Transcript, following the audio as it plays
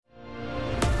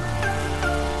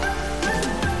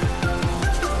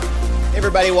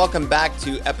everybody. Welcome back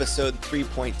to episode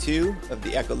 3.2 of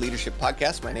the Echo Leadership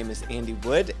Podcast. My name is Andy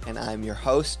Wood, and I'm your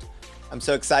host. I'm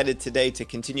so excited today to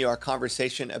continue our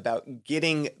conversation about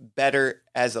getting better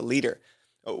as a leader.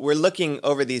 We're looking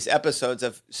over these episodes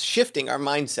of shifting our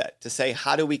mindset to say,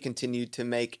 how do we continue to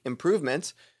make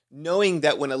improvements, knowing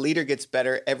that when a leader gets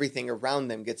better, everything around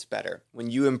them gets better.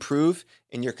 When you improve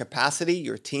in your capacity,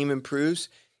 your team improves.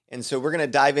 And so we're going to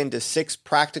dive into 6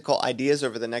 practical ideas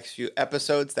over the next few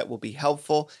episodes that will be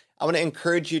helpful. I want to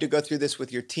encourage you to go through this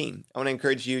with your team. I want to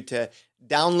encourage you to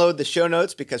download the show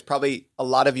notes because probably a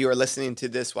lot of you are listening to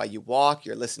this while you walk.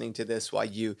 You're listening to this while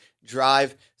you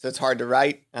drive. So it's hard to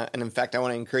write. And in fact, I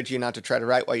want to encourage you not to try to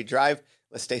write while you drive.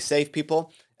 Let's stay safe,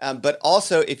 people. But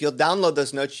also, if you'll download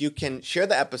those notes, you can share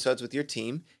the episodes with your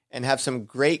team and have some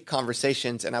great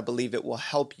conversations. And I believe it will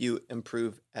help you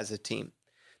improve as a team.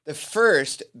 The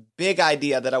first big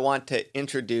idea that I want to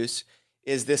introduce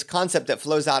is this concept that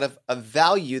flows out of a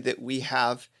value that we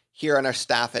have here on our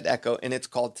staff at Echo, and it's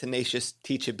called tenacious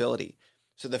teachability.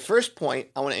 So the first point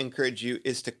I want to encourage you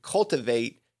is to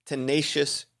cultivate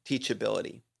tenacious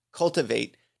teachability.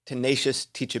 Cultivate tenacious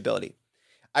teachability.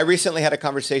 I recently had a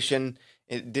conversation,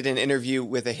 did an interview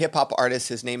with a hip hop artist.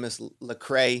 His name is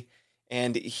Lecrae,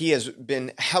 and he has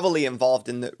been heavily involved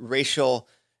in the racial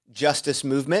justice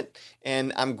movement,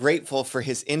 and I'm grateful for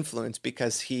his influence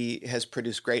because he has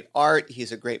produced great art.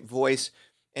 He's a great voice.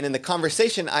 And in the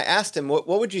conversation, I asked him, what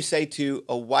would you say to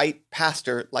a white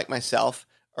pastor like myself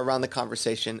around the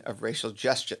conversation of racial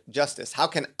justice? How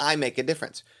can I make a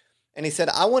difference? And he said,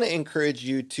 I want to encourage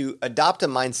you to adopt a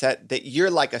mindset that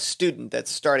you're like a student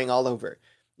that's starting all over.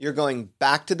 You're going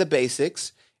back to the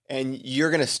basics, and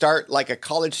you're going to start like a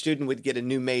college student would get a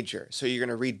new major. So you're going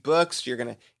to read books, you're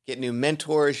going to get new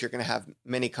mentors, you're going to have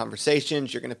many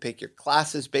conversations, you're going to pick your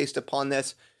classes based upon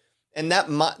this. And that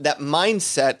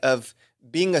mindset of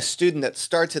being a student that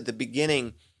starts at the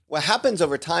beginning, what happens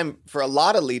over time for a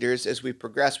lot of leaders as we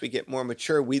progress, we get more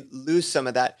mature, we lose some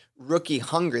of that rookie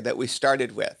hunger that we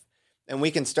started with. And we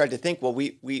can start to think, well,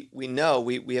 we know,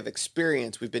 we have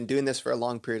experience, we've been doing this for a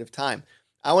long period of time.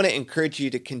 I want to encourage you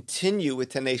to continue with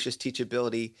tenacious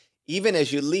teachability, even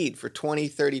as you lead for 20,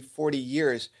 30, 40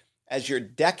 years, as you're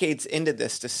decades into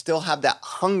this, to still have that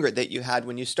hunger that you had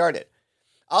when you started.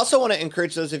 I also want to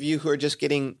encourage those of you who are just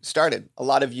getting started. A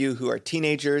lot of you who are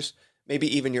teenagers,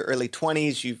 maybe even your early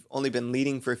 20s, you've only been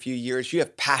leading for a few years. You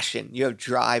have passion, you have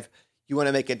drive, you want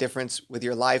to make a difference with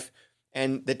your life.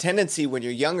 And the tendency when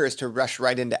you're younger is to rush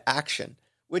right into action,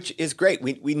 which is great.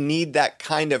 We need that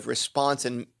kind of response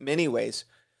in many ways.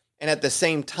 And at the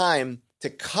same time, to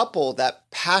couple that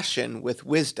passion with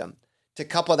wisdom, to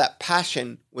couple that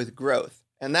passion with growth.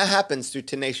 And that happens through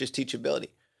tenacious teachability.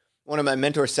 One of my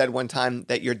mentors said one time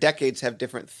that your decades have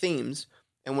different themes.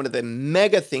 And one of the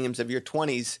mega themes of your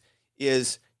 20s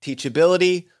is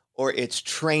teachability, or it's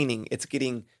training. It's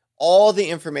getting all the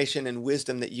information and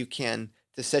wisdom that you can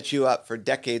to set you up for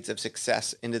decades of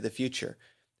success into the future.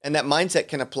 And that mindset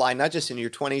can apply not just in your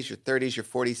 20s, your 30s, your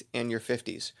 40s, and your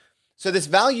 50s. So this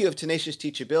value of tenacious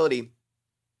teachability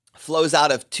flows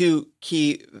out of 2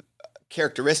 key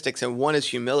characteristics, and one is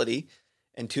humility,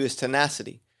 and 2 is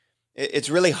tenacity. It's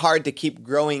really hard to keep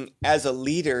growing as a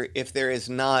leader if there is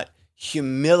not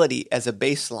humility as a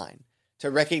baseline, to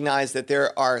recognize that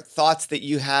there are thoughts that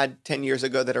you had 10 years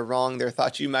ago that are wrong. There are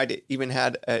thoughts you might even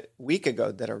had a week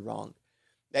ago that are wrong.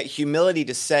 That humility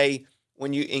to say,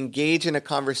 when you engage in a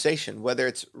conversation, whether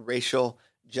it's racial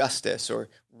justice or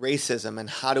racism, and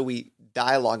how do we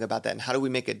dialogue about that, and how do we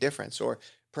make a difference? Or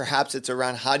perhaps it's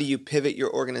around how do you pivot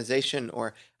your organization,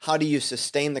 or how do you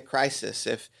sustain the crisis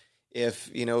if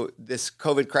this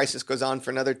COVID crisis goes on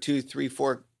for another 2, 3,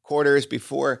 4 quarters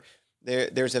before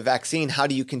there's a vaccine. How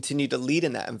do you continue to lead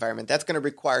in that environment? That's going to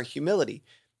require humility,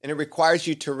 and it requires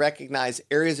you to recognize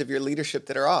areas of your leadership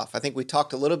that are off. I think we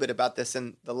talked a little bit about this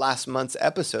in the last month's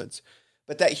episodes,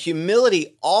 but that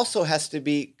humility also has to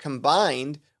be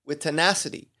combined with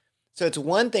tenacity. So it's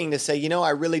one thing to say, I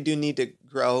really do need to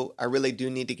grow. I really do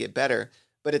need to get better.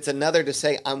 But it's another to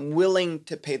say, I'm willing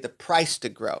to pay the price to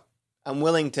grow. I'm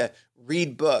willing to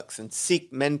read books and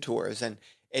seek mentors and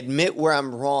admit where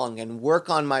I'm wrong and work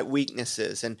on my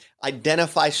weaknesses and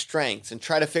identify strengths and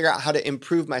try to figure out how to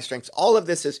improve my strengths. All of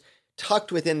this is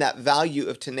tucked within that value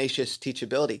of tenacious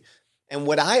teachability. And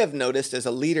what I have noticed as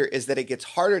a leader is that it gets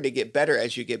harder to get better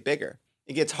as you get bigger.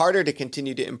 It gets harder to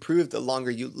continue to improve the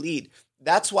longer you lead.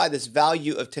 That's why this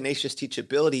value of tenacious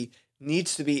teachability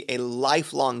needs to be a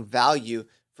lifelong value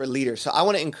for leaders. So I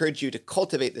want to encourage you to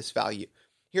cultivate this value.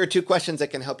 Here are 2 questions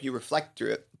that can help you reflect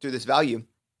through this value.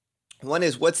 One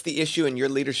is, what's the issue in your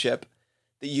leadership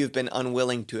that you've been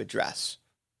unwilling to address?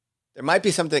 There might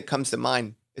be something that comes to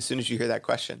mind as soon as you hear that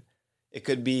question. It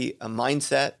could be a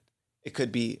mindset. It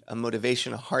could be a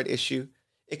motivation, a heart issue.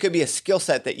 It could be a skill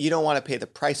set that you don't want to pay the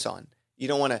price on. You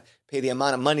don't want to pay the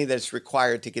amount of money that's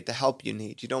required to get the help you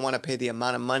need. You don't want to pay the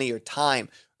amount of money or time,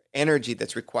 energy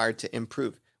that's required to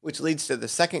improve, which leads to the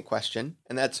second question,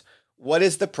 and that's, what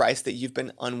is the price that you've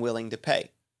been unwilling to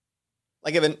pay?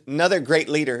 Like if another great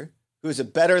leader who is a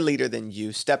better leader than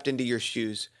you stepped into your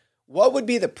shoes, what would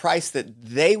be the price that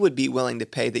they would be willing to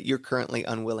pay that you're currently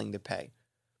unwilling to pay?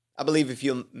 I believe if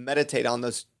you meditate on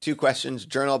those two questions,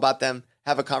 journal about them,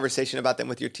 have a conversation about them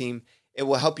with your team, it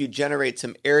will help you generate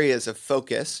some areas of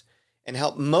focus and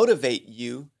help motivate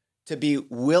you to be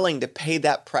willing to pay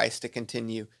that price to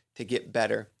continue to get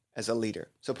better as a leader.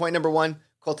 So point number one,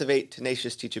 cultivate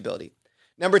tenacious teachability.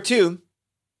 Number two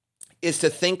is to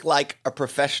think like a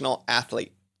professional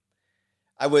athlete.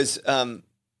 I was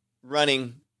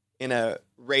running in a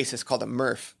race. It's called a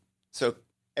Murph. So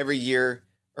every year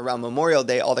around Memorial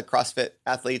Day, all the CrossFit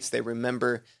athletes, they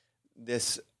remember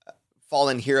this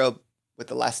fallen hero with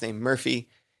the last name Murphy.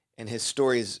 And his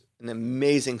story is an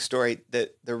amazing story.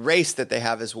 The race that they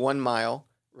have is 1 mile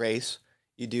race.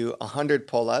 You do 100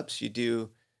 pull-ups, you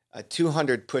do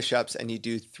 200 push-ups, and you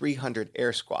do 300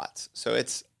 air squats. So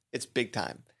it's big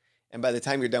time. And by the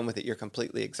time you're done with it, you're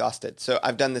completely exhausted. So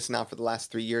I've done this now for the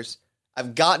last 3 years.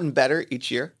 I've gotten better each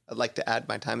year. I'd like to add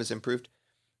my time has improved.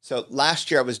 So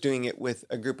last year I was doing it with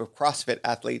a group of CrossFit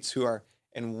athletes who are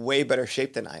in way better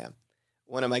shape than I am.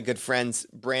 One of my good friends,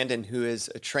 Brandon, who is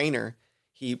a trainer,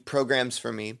 he programs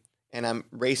for me and I'm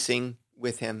racing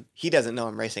with him. He doesn't know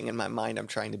I'm racing. In my mind, I'm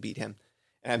trying to beat him.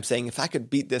 And I'm saying, if I could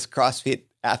beat this CrossFit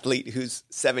athlete who's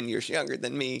 7 years younger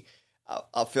than me,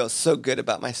 I'll feel so good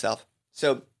about myself.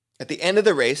 So at the end of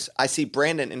the race, I see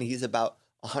Brandon and he's about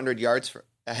 100 yards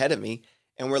ahead of me.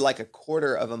 And we're like a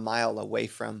quarter of a mile away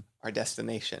from our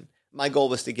destination. My goal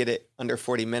was to get it under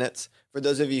 40 minutes. For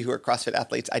those of you who are CrossFit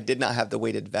athletes, I did not have the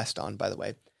weighted vest on, by the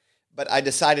way. But I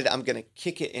decided I'm going to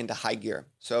kick it into high gear.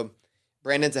 So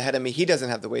Brandon's ahead of me. He doesn't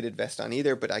have the weighted vest on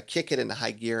either, but I kick it into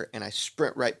high gear and I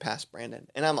sprint right past Brandon.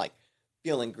 And I'm like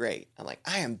feeling great. I'm like,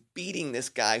 I am beating this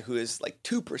guy who is like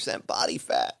 2% body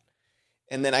fat.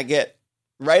 And then I get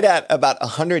right at about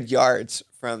 100 yards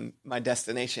from my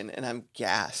destination and I'm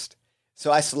gassed.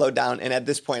 So I slowed down, and at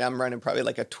this point, I'm running probably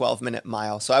like a 12-minute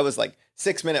mile. So I was like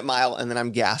 6-minute mile, and then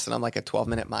I'm gassed, and I'm like a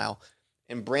 12-minute mile.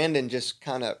 And Brandon just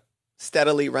kind of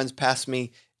steadily runs past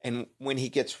me, and when he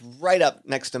gets right up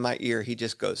next to my ear, he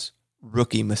just goes,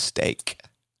 "Rookie mistake."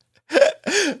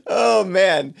 Oh,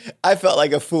 man. I felt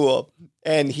like a fool,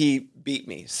 and he beat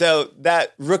me. So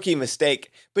that rookie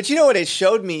mistake. But you know what it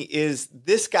showed me is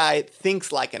this guy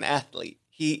thinks like an athlete.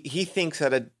 He thinks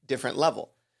at a different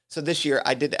level. So this year,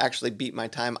 I did actually beat my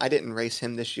time. I didn't race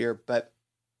him this year, but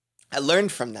I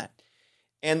learned from that.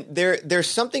 And there's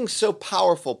something so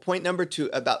powerful, point number two,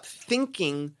 about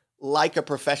thinking like a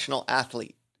professional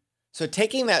athlete. So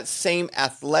taking that same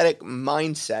athletic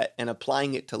mindset and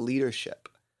applying it to leadership.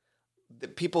 The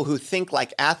people who think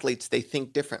like athletes, they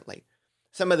think differently.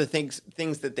 Some of the things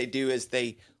that they do is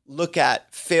they look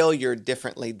at failure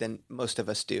differently than most of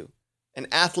us do. An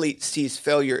athlete sees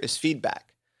failure as feedback.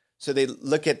 So they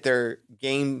look at their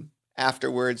game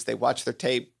afterwards, they watch their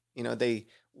tape, they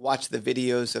watch the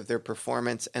videos of their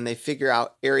performance, and they figure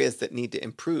out areas that need to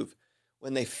improve.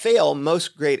 When they fail,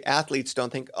 most great athletes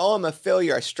don't think, oh, I'm a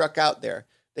failure, I struck out there.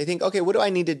 They think, okay, what do I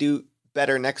need to do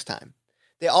better next time?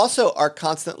 They also are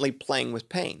constantly playing with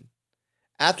pain.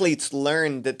 Athletes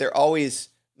learn that they're always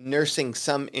nursing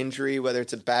some injury, whether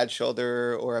it's a bad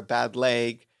shoulder or a bad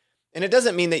leg. And it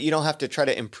doesn't mean that you don't have to try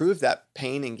to improve that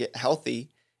pain and get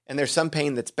healthy. And there's some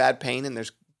pain that's bad pain and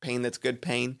there's pain that's good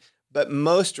pain. But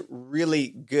most really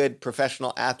good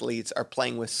professional athletes are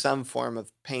playing with some form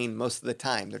of pain most of the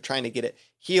time. They're trying to get it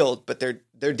healed, but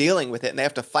they're dealing with it and they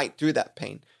have to fight through that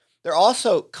pain. They're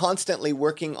also constantly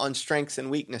working on strengths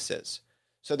and weaknesses.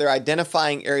 So they're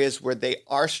identifying areas where they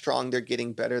are strong, they're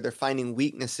getting better, they're finding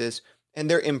weaknesses, and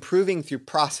they're improving through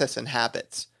process and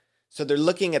habits. So they're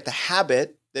looking at the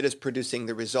habit that is producing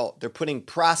the result. They're putting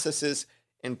processes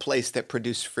in place that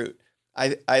produce fruit.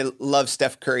 I love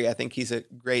Steph Curry. I think he's a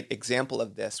great example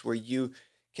of this, where you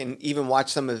can even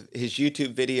watch some of his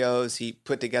YouTube videos. He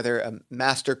put together a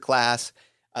master class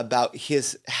about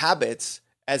his habits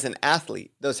as an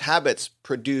athlete. Those habits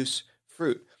produce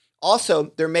fruit.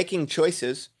 Also, they're making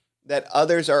choices that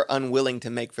others are unwilling to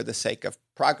make for the sake of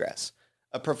progress.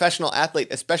 A professional athlete,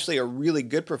 especially a really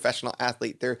good professional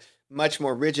athlete, they're much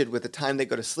more rigid with the time they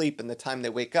go to sleep and the time they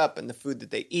wake up and the food that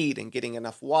they eat and getting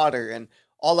enough water and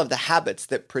all of the habits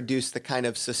that produce the kind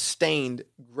of sustained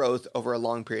growth over a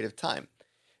long period of time.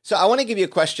 So I want to give you a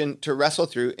question to wrestle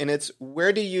through, and it's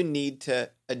where do you need to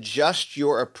adjust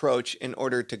your approach in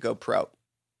order to go pro?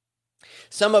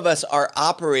 Some of us are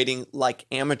operating like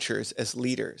amateurs as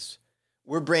leaders.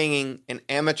 We're bringing an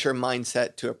amateur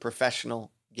mindset to a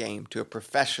professional game, to a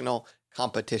professional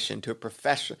competition, to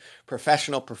a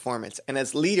professional performance. And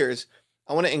as leaders,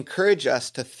 I want to encourage us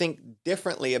to think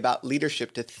differently about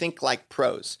leadership, to think like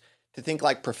pros, to think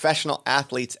like professional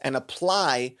athletes, and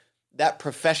apply that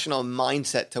professional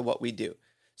mindset to what we do.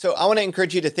 So I want to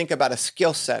encourage you to think about a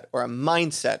skill set or a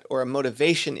mindset or a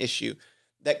motivation issue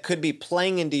that could be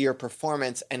playing into your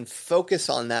performance and focus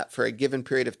on that for a given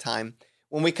period of time.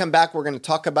 When we come back, we're going to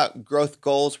talk about growth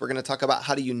goals. We're going to talk about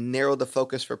how do you narrow the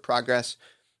focus for progress.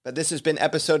 But this has been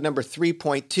episode number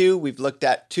 3.2. We've looked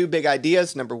at two big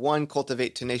ideas. Number one,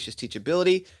 cultivate tenacious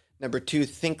teachability. Number two,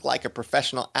 think like a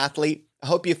professional athlete. I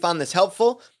hope you found this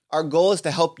helpful. Our goal is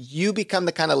to help you become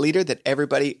the kind of leader that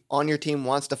everybody on your team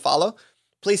wants to follow.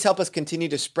 Please help us continue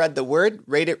to spread the word,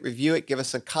 rate it, review it, give us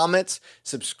some comments,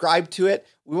 subscribe to it.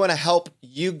 We want to help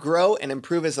you grow and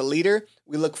improve as a leader.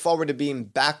 We look forward to being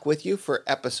back with you for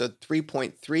episode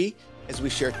 3.3 as we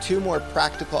share two more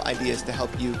practical ideas to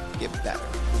help you get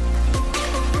better.